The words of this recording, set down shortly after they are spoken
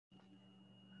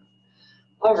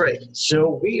All right,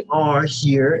 so we are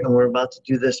here and we're about to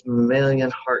do this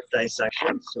mammalian heart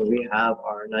dissection. So we have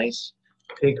our nice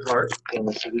pig heart in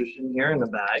the solution here in the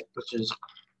bag, which is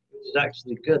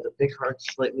actually good. The pig heart's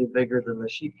slightly bigger than the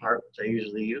sheep heart, which I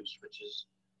usually use, which is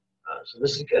so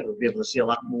this is good. We'll be able to see a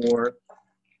lot more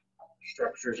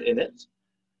structures in it.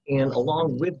 And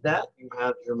along with that, you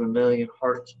have your mammalian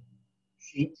heart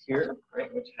sheet here,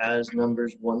 right, which has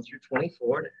numbers 1 through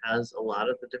 24, and it has a lot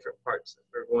of the different parts that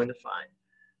we're going to find.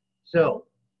 So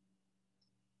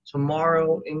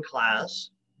tomorrow in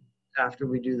class, after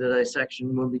we do the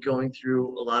dissection, we'll be going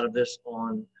through a lot of this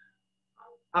on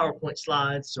PowerPoint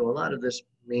slides. So a lot of this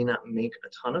may not make a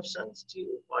ton of sense to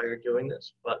you while you're doing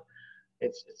this, but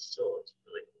it's really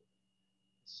cool.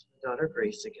 It's my daughter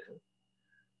Grace again.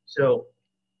 So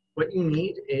what you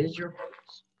need is your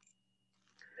hearts.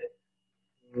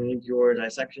 You need your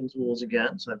dissection tools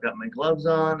again. So I've got my gloves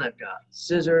on, I've got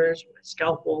scissors, my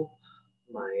scalpel,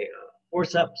 my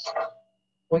forceps,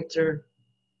 pointer,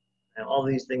 and all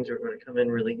these things are going to come in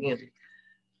really handy.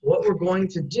 What we're going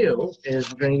to do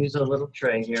is we're going to use a little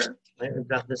tray here. Right? We've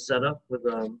got this set up with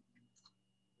our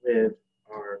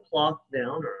cloth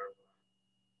down, or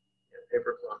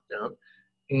paper cloth down,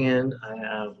 and I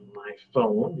have my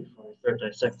phone. Before I start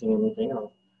dissecting anything,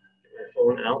 I'll get my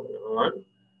phone out and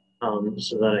on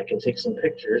so that I can take some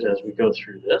pictures as we go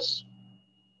through this.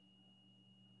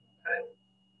 Okay.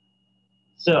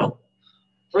 So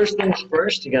first things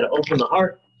first, you got to open the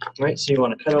heart, right? So you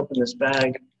want to cut open this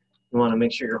bag. You want to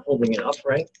make sure you're holding it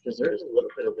upright because there is a little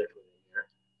bit of liquid in here.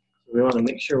 So we want to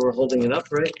make sure we're holding it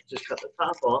upright. Just cut the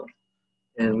top off,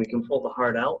 and we can pull the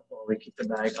heart out while we keep the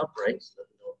bag upright so that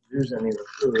we don't lose any of the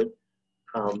fluid.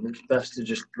 It's best to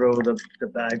just throw the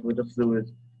bag with the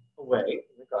fluid away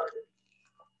in the garbage.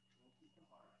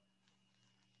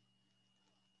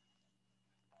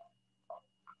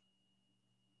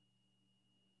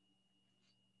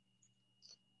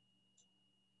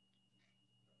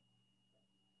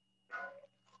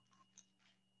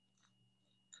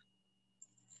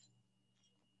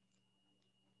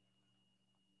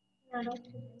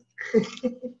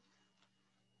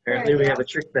 Apparently we have a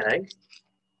trick bag.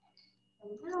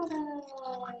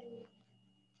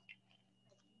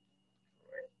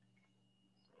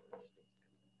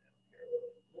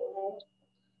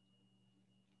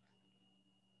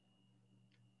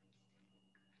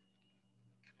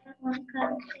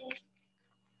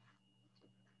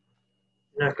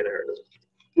 Not gonna hurt us.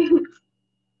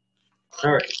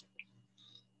 All right.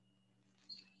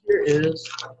 Here is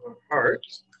our heart.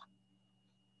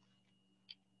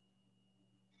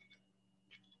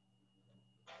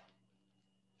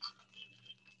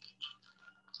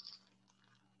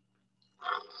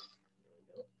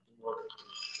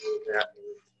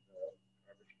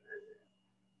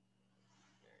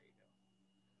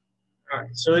 All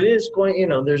right, so it is going,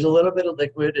 there's a little bit of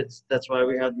liquid. That's why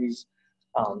we have these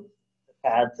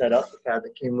pads set up, the pad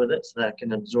that came with it, so that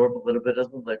can absorb a little bit of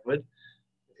the liquid.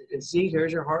 If you can see,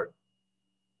 here's your heart,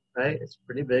 right? It's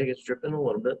pretty big. It's dripping a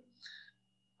little bit.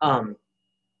 If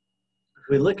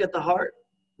we look at the heart,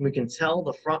 we can tell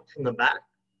the front from the back,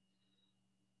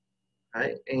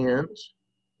 right? And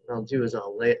what I'll do is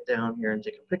I'll lay it down here and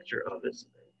take a picture of it so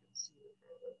that you can see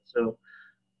it. So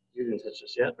you didn't touch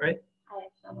this yet, right?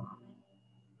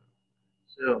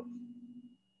 So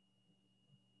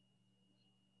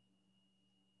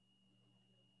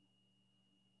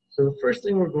the first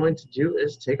thing we're going to do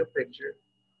is take a picture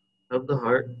of the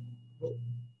heart.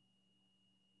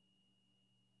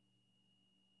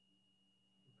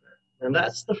 And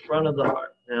that's the front of the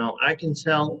heart. Now I can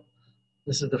tell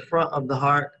this is the front of the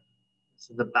heart, this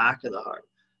is the back of the heart.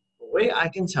 The way I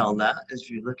can tell that is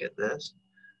if you look at this,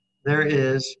 there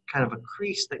is kind of a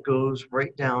crease that goes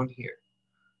right down here.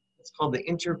 It's called the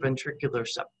interventricular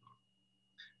septum.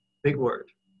 Big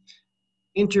word.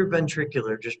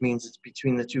 Interventricular just means it's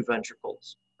between the two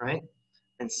ventricles, right?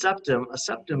 And septum, a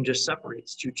septum just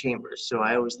separates two chambers. So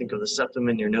I always think of the septum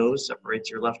in your nose,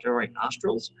 separates your left and right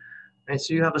nostrils. Right?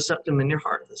 So you have a septum in your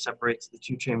heart that separates the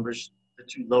two chambers, the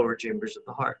two lower chambers of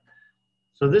the heart.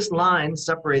 So this line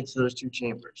separates those two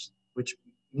chambers, which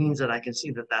means that I can see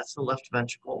that that's the left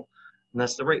ventricle and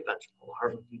that's the right ventricle. The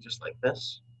heart would be just like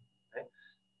this. Okay?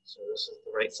 So this is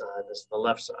the right side, this is the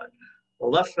left side. The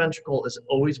left ventricle is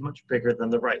always much bigger than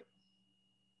the right.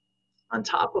 On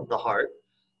top of the heart,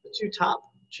 the two top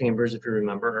chambers, if you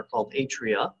remember, are called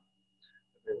atria,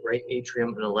 the right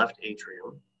atrium and the left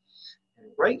atrium. And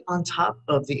right on top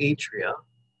of the atria,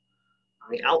 on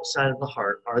the outside of the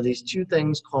heart, are these two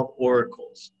things called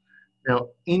auricles. Now,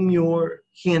 in your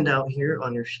handout here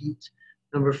on your sheet,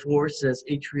 number 4 says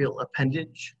atrial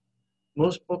appendage.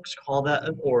 Most books call that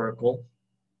an auricle.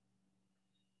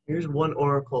 Here's one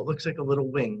auricle. It looks like a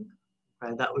little wing.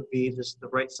 Okay, that would be this the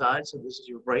right side. So this is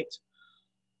your right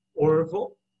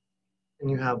auricle. And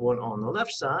you have one on the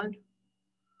left side.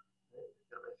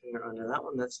 Got my finger under that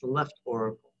one. That's the left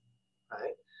auricle.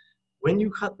 Right? When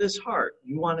you cut this heart,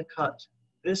 you want to cut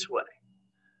this way.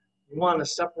 You want to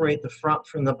separate the front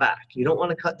from the back. You don't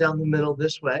want to cut down the middle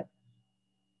this way.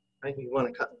 Right? You want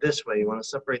to cut this way. You want to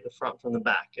separate the front from the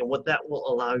back. And what that will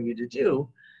allow you to do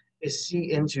is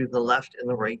see into the left and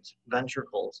the right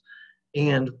ventricles.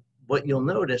 And what you'll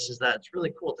notice is that it's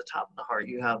really cool. At the top of the heart,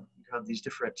 you have these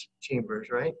different chambers,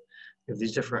 right? You have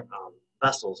these different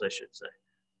vessels, I should say.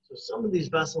 So some of these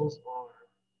vessels are,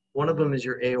 one of them is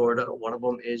your aorta, one of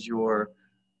them is your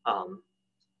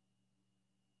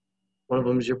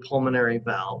pulmonary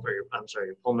valve, or your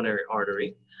pulmonary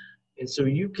artery. And so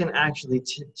you can actually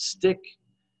stick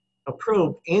a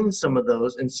probe in some of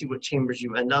those and see what chambers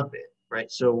you end up in,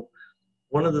 right? So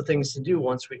one of the things to do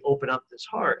once we open up this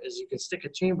heart is you can stick a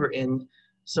chamber in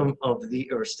some of the,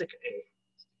 or stick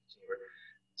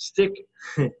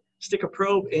a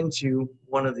probe into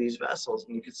one of these vessels,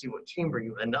 and you can see what chamber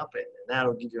you end up in, and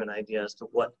that'll give you an idea as to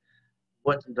what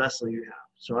vessel you have.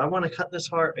 So I want to cut this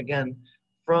heart again,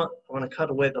 front. I want to cut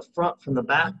away the front from the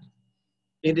back.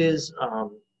 It is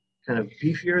kind of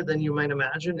beefier than you might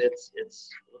imagine. It's a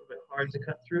little bit hard to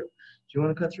cut through. Do you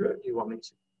want to cut through it? Do you want me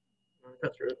to? You want to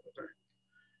cut through it? Okay.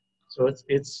 So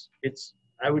it's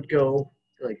I would go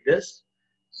like this.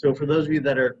 So for those of you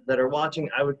that are watching,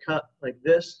 I would cut like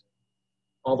this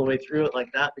all the way through it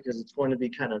like that, because it's going to be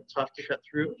kind of tough to cut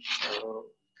through. So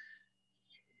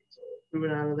move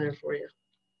it out of there for you.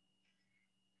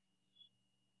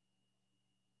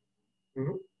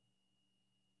 Mm-hmm.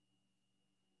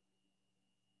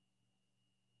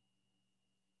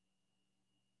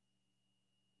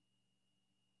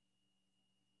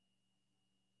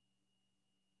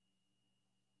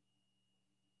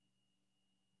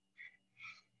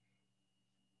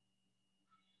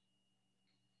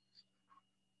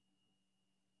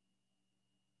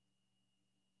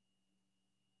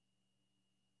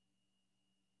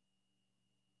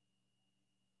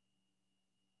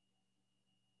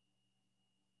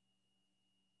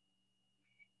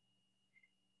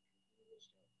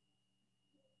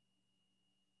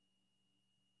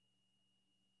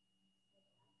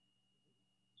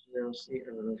 Now see, I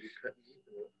don't know if you cut deep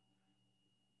enough.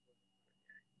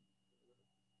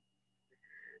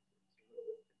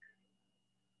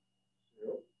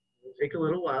 So it'll take a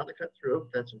little while to cut through it,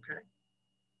 but that's okay.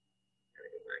 Gotta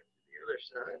go back to the other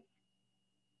side.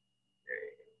 There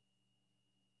you go.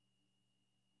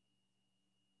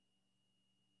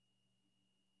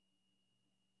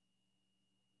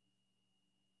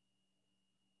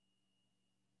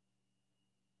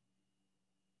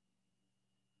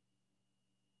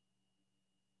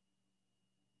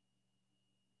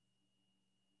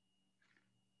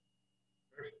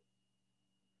 Perfect.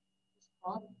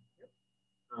 Yep.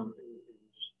 And you can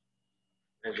just,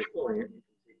 as you're pulling it, you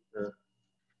can take the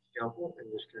scalpel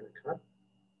and just kind of cut.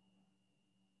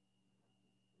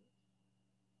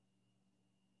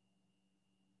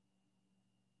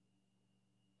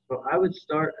 So I would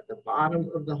start at the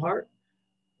bottom of the heart,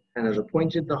 kind of the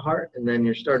point of the heart, and then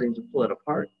you're starting to pull it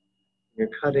apart. You're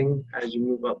cutting as you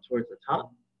move up towards the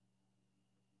top.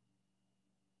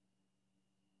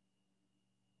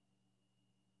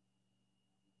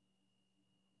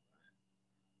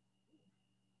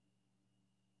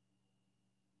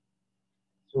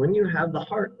 So when you have the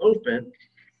heart open,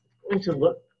 it's going to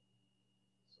look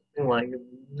something like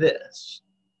this.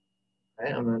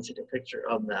 Okay, I'm going to take a picture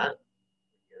of that.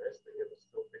 Give a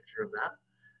still picture of that.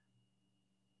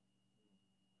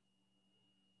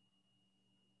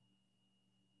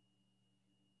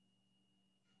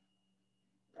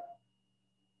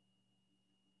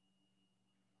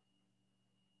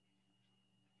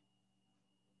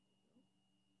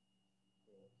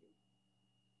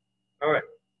 All right.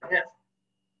 Yeah.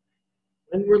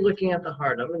 When we're looking at the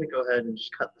heart, I'm going to go ahead and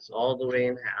just cut this all the way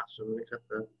in half. So I'm going to cut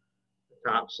the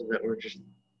top so that we're just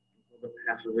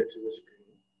half of it to the screen.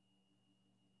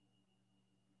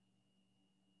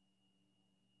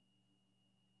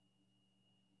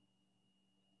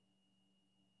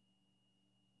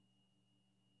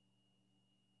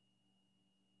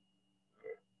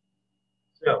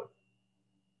 So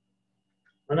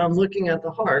when I'm looking at the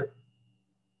heart,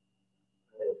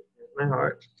 here's my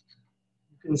heart,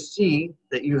 you can see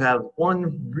that you have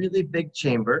one really big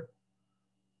chamber,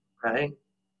 okay,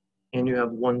 and you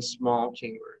have one small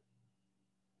chamber.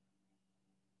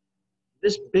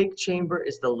 This big chamber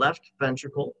is the left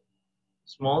ventricle.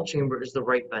 Small chamber is the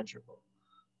right ventricle.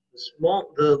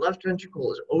 The left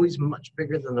ventricle is always much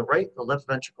bigger than the right. The left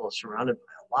ventricle is surrounded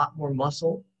by a lot more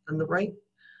muscle than the right.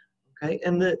 Okay,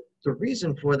 and the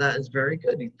reason for that is very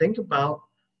good. You think about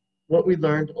what we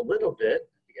learned a little bit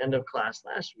at the end of class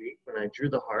last week when I drew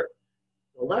the heart.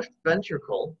 The left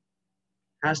ventricle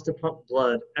has to pump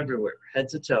blood everywhere, head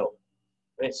to toe,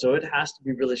 right? So it has to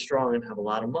be really strong and have a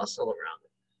lot of muscle around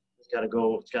it. It's got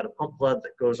to pump blood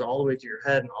that goes all the way to your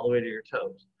head and all the way to your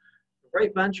toes. The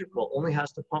right ventricle only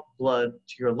has to pump blood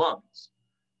to your lungs.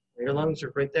 Your lungs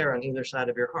are right there on either side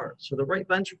of your heart. So the right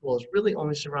ventricle is really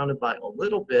only surrounded by a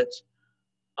little bit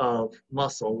of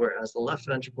muscle, whereas the left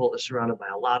ventricle is surrounded by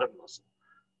a lot of muscle.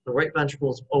 The right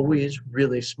ventricle is always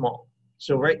really small.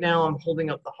 So right now I'm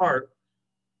holding up the heart.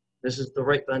 This is the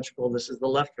right ventricle, this is the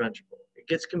left ventricle. It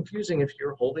gets confusing if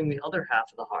you're holding the other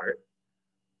half of the heart,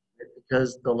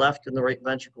 because the left and the right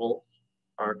ventricle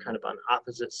are kind of on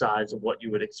opposite sides of what you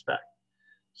would expect.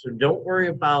 So don't worry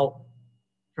about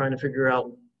trying to figure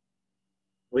out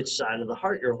which side of the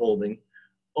heart you're holding.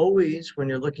 Always, when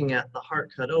you're looking at the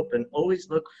heart cut open, always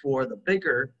look for the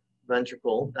bigger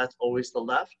ventricle, that's always the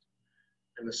left,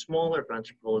 and the smaller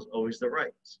ventricle is always the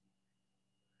right.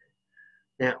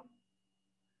 Now,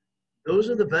 those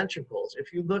are the ventricles.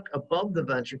 If you look above the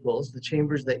ventricles, the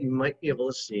chambers that you might be able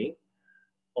to see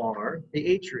are the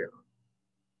atrium.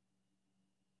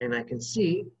 And I can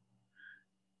see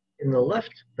in the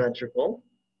left ventricle,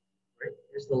 right,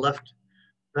 here's the left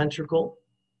ventricle.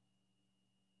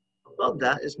 Above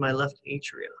that is my left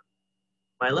atrium.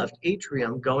 My left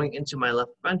atrium going into my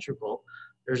left ventricle,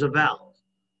 there's a valve.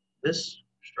 This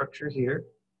structure here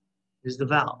is the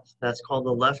valve. That's called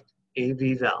the left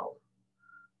AV valve.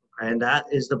 And that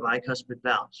is the bicuspid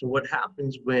valve. So what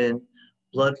happens when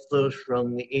blood flows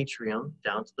from the atrium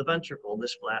down to the ventricle?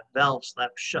 This valve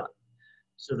slaps shut,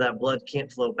 so that blood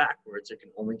can't flow backwards. It can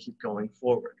only keep going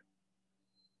forward.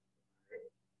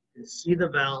 You can see the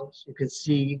valves. You can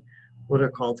see what are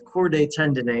called chordae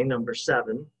tendineae, number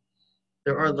 7.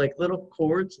 There are like little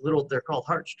cords, they're called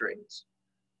heartstrings.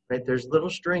 Right? There's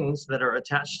little strings that are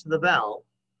attached to the valve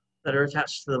that are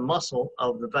attached to the muscle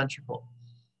of the ventricle.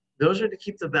 Those are to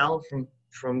keep the valve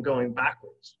from going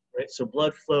backwards, right? So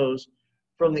blood flows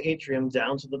from the atrium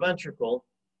down to the ventricle.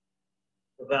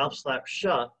 The valve slaps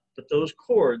shut, but those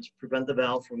cords prevent the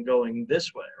valve from going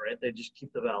this way, right? They just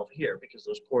keep the valve here because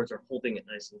those cords are holding it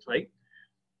nice and tight.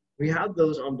 We have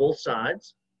those on both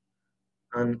sides.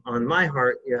 On my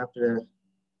heart, you have to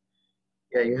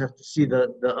see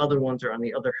the other ones are on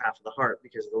the other half of the heart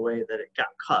because of the way that it got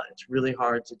cut. It's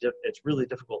really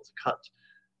difficult to cut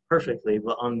perfectly,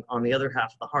 but on the other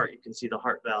half of the heart, you can see the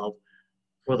heart valve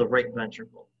for the right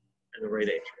ventricle and the right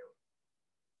atrium.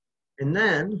 And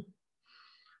then,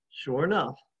 sure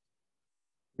enough,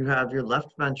 you have your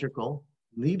left ventricle.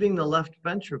 Leaving the left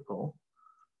ventricle,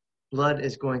 blood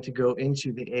is going to go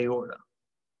into the aorta.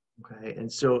 Okay, and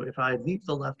so if I leave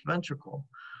the left ventricle,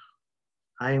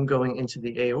 I am going into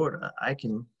the aorta. I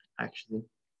can actually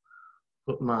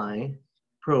put my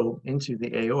probe into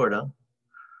the aorta.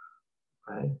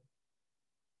 Okay.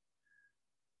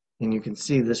 And you can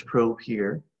see this probe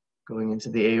here going into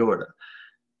the aorta.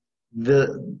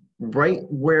 Right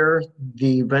where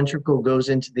the ventricle goes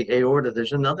into the aorta,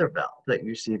 there's another valve that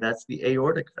you see. That's the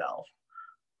aortic valve.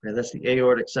 Okay, that's the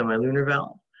aortic semilunar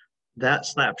valve. That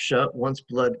slaps shut once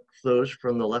blood flows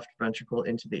from the left ventricle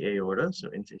into the aorta, so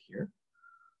into here.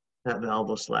 That valve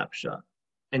will slap shut.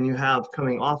 And you have,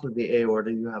 coming off of the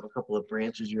aorta, you have a couple of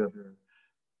branches. You have your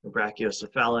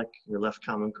brachiocephalic, your left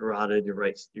common carotid, your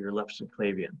left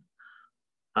subclavian.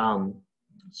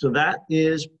 So that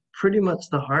is pretty much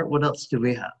the heart. What else do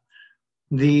we have?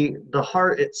 The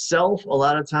heart itself, a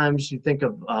lot of times you think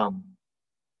of a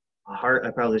heart.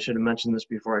 I probably should have mentioned this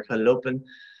before I cut it open.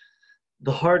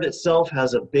 The heart itself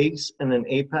has a base and an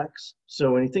apex.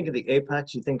 So when you think of the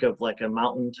apex, you think of like a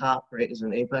mountain top, right? As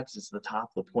an apex, it's the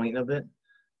top, the point of it.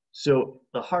 So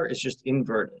the heart is just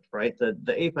inverted, right? The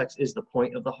apex is the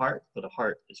point of the heart, but the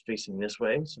heart is facing this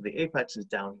way. So the apex is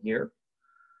down here,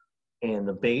 and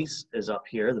the base is up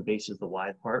here. The base is the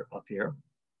wide part up here.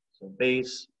 So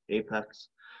base, apex,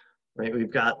 right?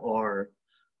 We've got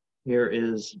here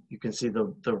is, you can see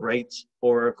the right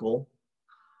auricle,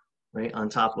 right? On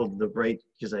top of the right,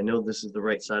 because I know this is the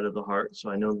right side of the heart. So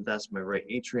I know that that's my right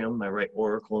atrium. My right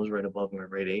auricle is right above my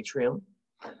right atrium.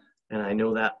 And I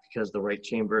know that because the right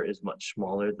chamber is much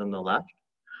smaller than the left.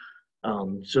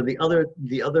 So the other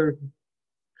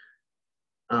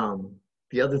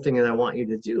thing that I want you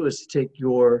to do is to take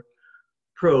your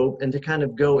probe and to kind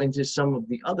of go into some of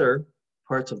the other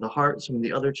parts of the heart, some of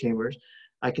the other chambers.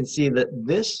 I can see that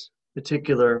this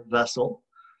particular vessel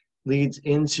leads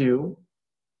into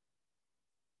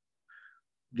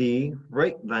the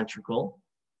right ventricle.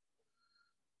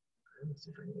 Let's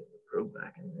see if I can get the probe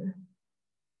back in there.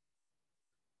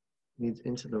 Leads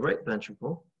into the right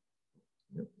ventricle.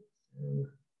 Yep.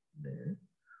 There.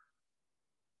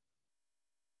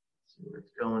 See where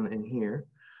it's going in here.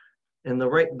 And the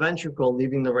right ventricle,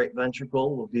 leaving the right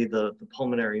ventricle, will be the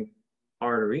pulmonary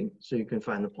artery. So you can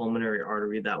find the pulmonary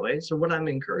artery that way. So what I'm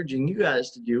encouraging you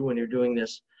guys to do when you're doing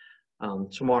this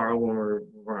tomorrow, when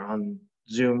we're on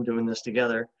Zoom doing this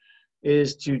together,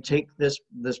 is to take this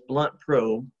blunt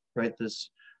probe, right? This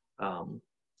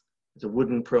it's a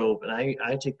wooden probe, and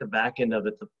I take the back end of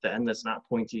it, the end that's not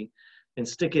pointy, and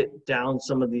stick it down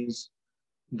some of these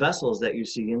vessels that you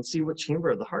see and see what chamber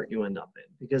of the heart you end up in,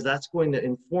 because that's going to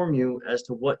inform you as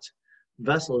to what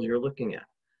vessels you're looking at.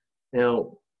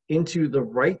 Now, into the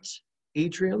right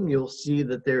atrium, you'll see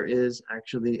that there is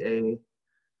actually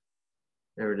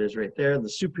there it is right there, the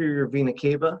superior vena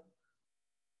cava.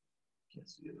 Can't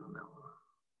see it on that one.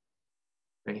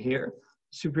 Right here.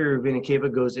 Superior vena cava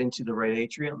goes into the right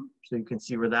atrium, so you can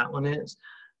see where that one is.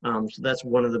 So that's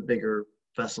one of the bigger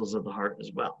vessels of the heart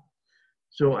as well.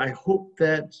 So I hope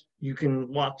that you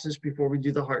can watch this before we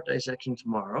do the heart dissection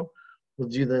tomorrow. We'll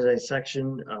do the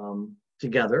dissection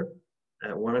together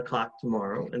at 1 o'clock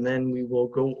tomorrow, and then we will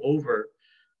go over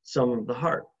some of the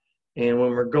heart. And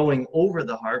when we're going over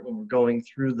the heart, when we're going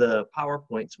through the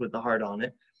PowerPoints with the heart on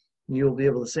it, you'll be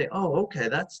able to say, oh, okay,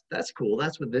 that's cool.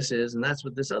 That's what this is, and that's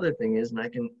what this other thing is, and I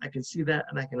can see that,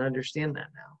 and I can understand that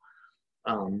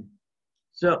now.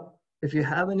 So if you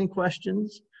have any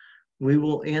questions, we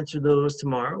will answer those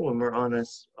tomorrow when we're on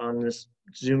this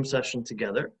Zoom session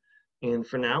together. And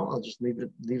for now, I'll just leave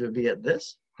it be at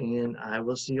this, and I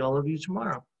will see all of you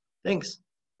tomorrow. Thanks.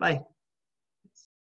 Bye.